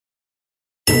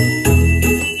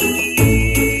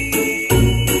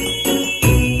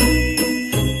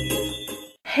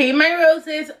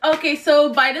guys, okay,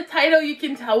 so by the title you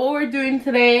can tell what we're doing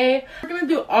today. We're gonna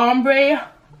do ombre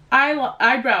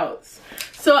eyebrows.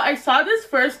 So I saw this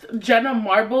first Jenna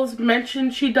Marbles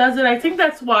mention she does it. I think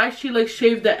that's why she like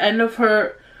shaved the end of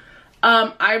her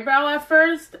eyebrow at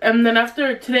first, and then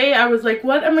after today I was like,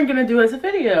 what am I gonna do as a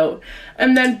video?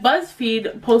 And then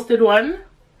BuzzFeed posted one.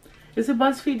 Is it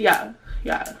BuzzFeed?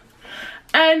 Yeah.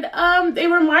 And they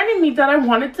reminded me that I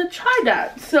wanted to try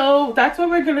that, so that's what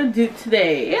we're gonna do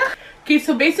today. Okay,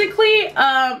 so basically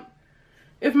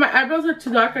if my eyebrows are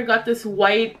too dark, I got this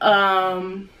white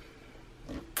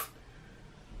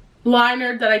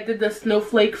liner that I did the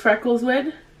snowflake freckles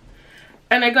with,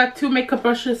 and I got 2 makeup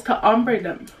brushes to ombre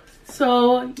them.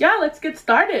 So yeah, let's get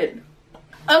started.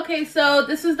 Okay, so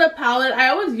this is the palette. I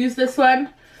always use this one.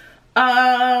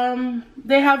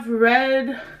 They have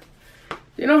red,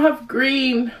 they don't have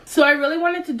green, so I really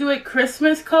wanted to do it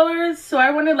Christmas colors, so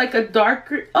I wanted like a dark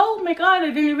green. Oh my god, I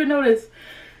didn't even notice.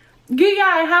 Yeah,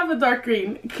 I have a dark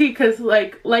green, because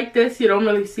like this you don't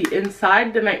really see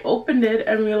inside. Then I opened it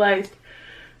and realized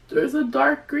there's a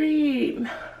dark green.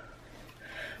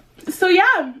 So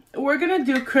yeah, we're gonna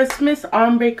do Christmas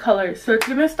ombre colors. So it's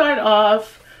gonna start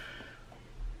off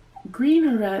green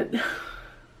or red?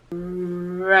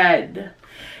 Red.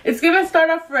 It's gonna start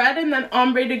off red and then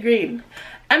ombre to green.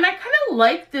 And I kind of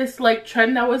like this like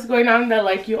trend that was going on that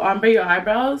like you ombre your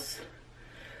eyebrows.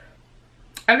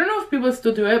 I don't know if people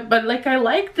still do it, but like I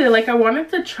liked it. Like I wanted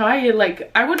to try it. Like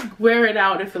I would wear it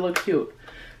out if it looked cute.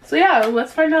 So yeah,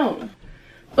 let's find out.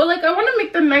 But like I want to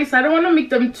make them nice. I don't want to make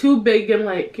them too big and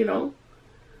like, you know.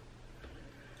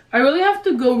 I really have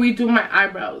to go redo my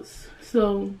eyebrows.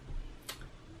 So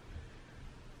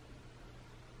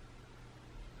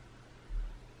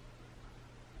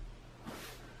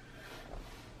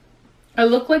I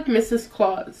look like Mrs.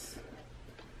 Claus.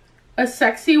 A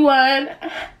sexy one.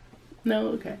 No,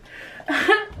 okay.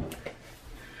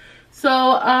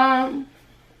 So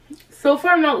so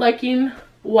far I'm not liking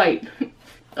white.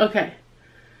 Okay.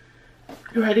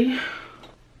 You ready?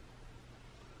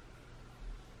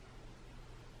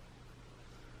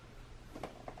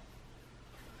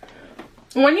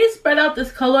 When you spread out this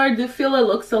color, I do feel it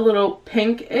looks a little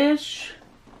pinkish,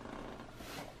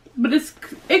 but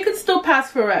it could still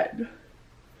pass for red.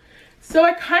 So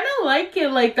I kind of like it.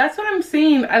 Like that's what I'm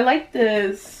saying. I like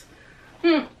this.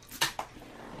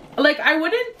 Like I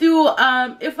wouldn't do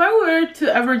if I were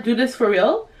to ever do this for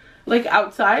real, like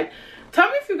outside. Tell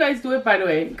me if you guys do it, by the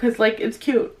way, because like it's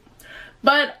cute.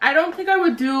 But I don't think I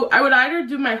would do, I would either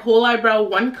do my whole eyebrow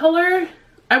one color.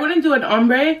 I wouldn't do an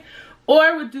ombre, or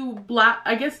I would do black.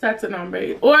 I guess that's an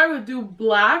ombre. Or I would do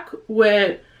black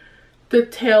with the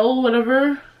tail,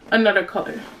 whatever, another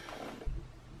color.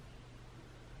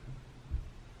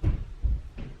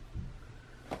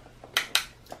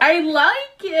 I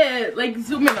like it. Like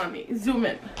zoom in on me. Zoom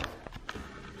in.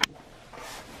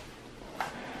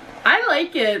 I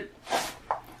like it.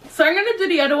 So I'm gonna do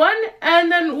the other one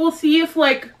and then we'll see if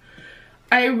like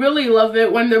I really love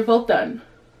it when they're both done.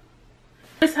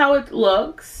 This is how it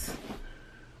looks.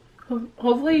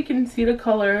 Hopefully you can see the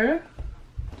color.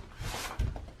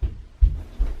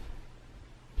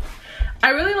 I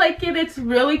really like it. It's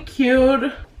really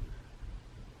cute.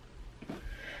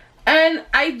 And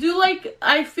I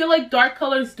feel like dark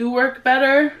colors do work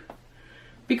better.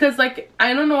 Because like,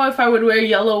 I don't know if I would wear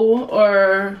yellow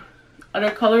or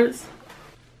other colors.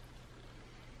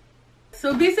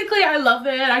 So basically I love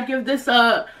it. I give this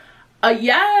a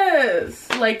yes.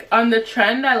 Like on the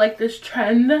trend, I like this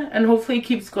trend and hopefully it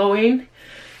keeps going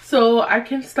so I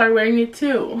can start wearing it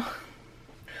too.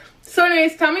 So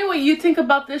anyways, tell me what you think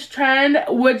about this trend.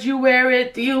 Would you wear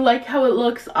it? Do you like how it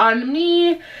looks on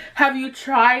me? Have you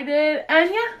tried it?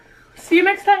 And yeah, see you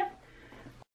next time.